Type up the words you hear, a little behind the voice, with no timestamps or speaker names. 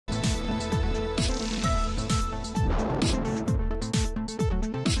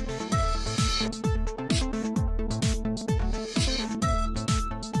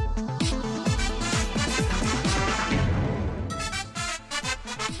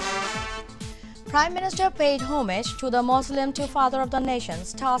Prime Minister paid homage to the Muslim to Father of the Nation,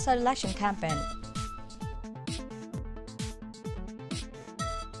 starts her election campaign.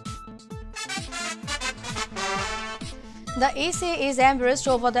 The EC is embarrassed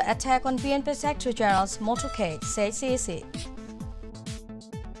over the attack on BNP Secretary General's motorcade, says CEC.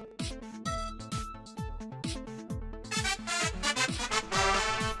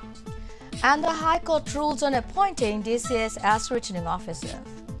 And the High Court rules on appointing DCS as returning officer.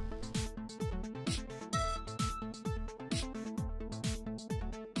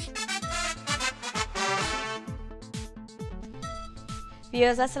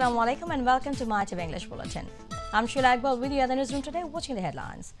 Viewers, Assalamu alaikum and welcome to MYTV English Bulletin. I'm COMMENT with you at the newsroom today, watching the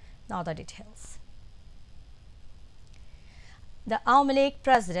headlines. Now the details. The Awami League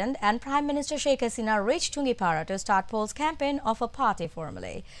President and Prime Minister Sheikh Hasina reached Tungipara to start polls campaign of a party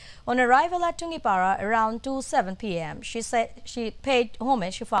formally. On arrival at Tungipara around 2:07 p.m., she said she paid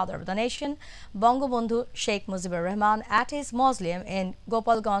homage to Father of the Nation, Bangabandhu Sheikh Mujibur Rahman, at his mausoleum in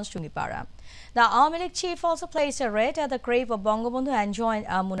Gopalganj, Tungipara. The Awami League chief also placed a wreath at the grave of Bangabandhu and joined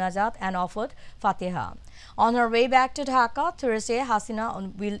a munajat and offered Fatiha. On her way back to Dhaka Thursday,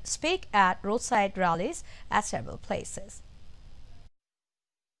 Hasina will speak at roadside rallies at several places.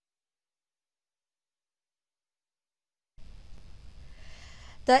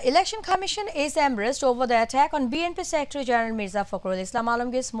 The Election Commission is embarrassed over the attack on BNP Secretary General Mirza Fakhrul Islam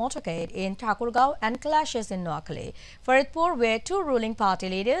Alamgir's motorcade in Thakurgaon and clashes in Noakhali, Faridpur, where two ruling party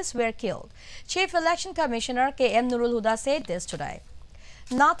leaders were killed. Chief Election Commissioner K.M. Nurul Huda said this today.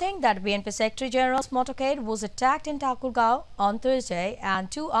 Nothing that BNP Secretary General's motorcade was attacked in Thakurgaon on Thursday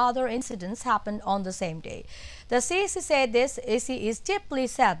and two other incidents happened on the same day. The CEC said this AC is deeply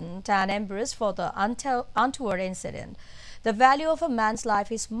saddened and embarrassed for the untoward incident. The value of a man's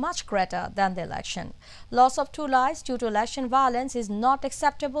life is much greater than the election. Loss of two lives due to election violence is not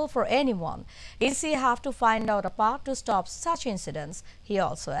acceptable for anyone. EC have to find out a path to stop such incidents, he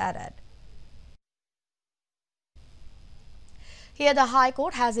also added. Here, the High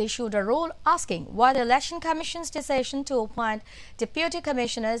Court has issued a rule asking why the Election Commission's decision to appoint Deputy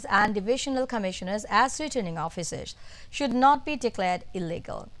Commissioners and Divisional Commissioners as returning officers should not be declared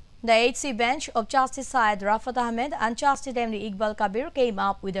illegal. The HC bench of Justice Syed Rafat Ahmed and Justice MD Iqbal Kabir came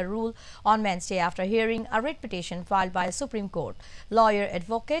up with a rule on Wednesday after hearing a writ petition filed by the Supreme Court lawyer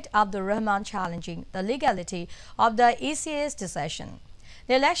advocate Abdul Rahman challenging the legality of the ECA's decision.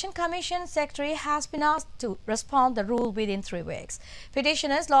 The Election Commission Secretary has been asked to respond to the rule within 3 weeks.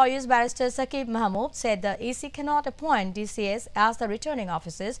 Petitioners, lawyers, barrister Saqib Mahmood said the EC cannot appoint DCS as the returning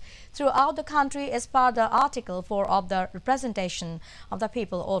officers throughout the country as per the Article 4 of the Representation of the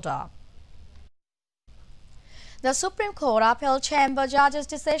People Order. The Supreme Court upheld Chamber judge's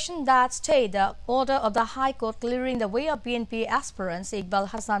decision that stayed the order of the High Court clearing the way of BNP aspirants Iqbal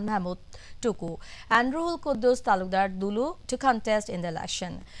Hassan Mahmood Tuku and Ruhul Quddus Talukdar Dulu to contest in the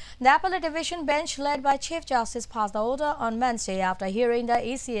election. The Appellate Division bench led by Chief Justice passed the order on Wednesday after hearing the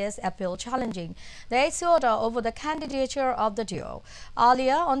ECA's appeal challenging the AC order over the candidature of the duo.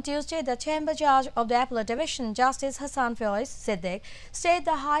 Earlier on Tuesday, the Chamber judge of the Appellate Division, Justice Hassan Faiz Siddiq, stayed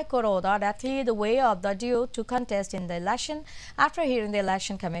the High Court order that cleared the way of the duo to contest in the election after hearing the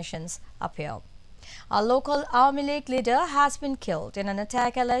Election Commission's appeal. A local Awami League leader has been killed in an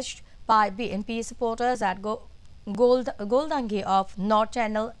attack alleged by BNP supporters at Goldangi of North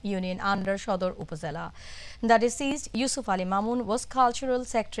Channel Union under Shodor Upazila. The deceased Yusuf Ali Mamun was cultural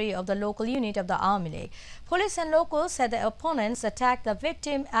secretary of the local unit of the Awami League. Police and locals said the opponents attacked the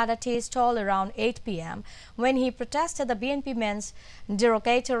victim at a tea stall around 8 p.m. when he protested the BNP men's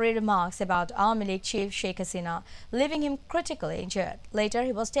derogatory remarks about Awami League chief Sheikh Hasina, leaving him critically injured. Later,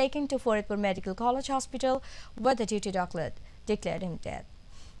 he was taken to Faridpur Medical College Hospital where the duty doctor declared him dead.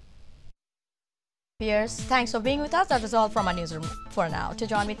 Viewers, thanks for being with us. That is all from our newsroom for now. To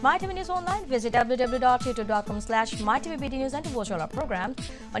join with MyTV News Online, visit www.youtube.com/mytvbd news and to watch all our programs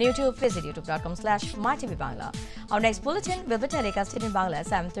on YouTube, visit youtube.com/mytvbangla. Our next bulletin will be telecasted in Bangla at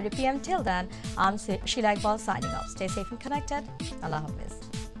 7:30 p.m. Till then, I'm Sheila Iqbal signing off. Stay safe and connected. Allah Hafiz.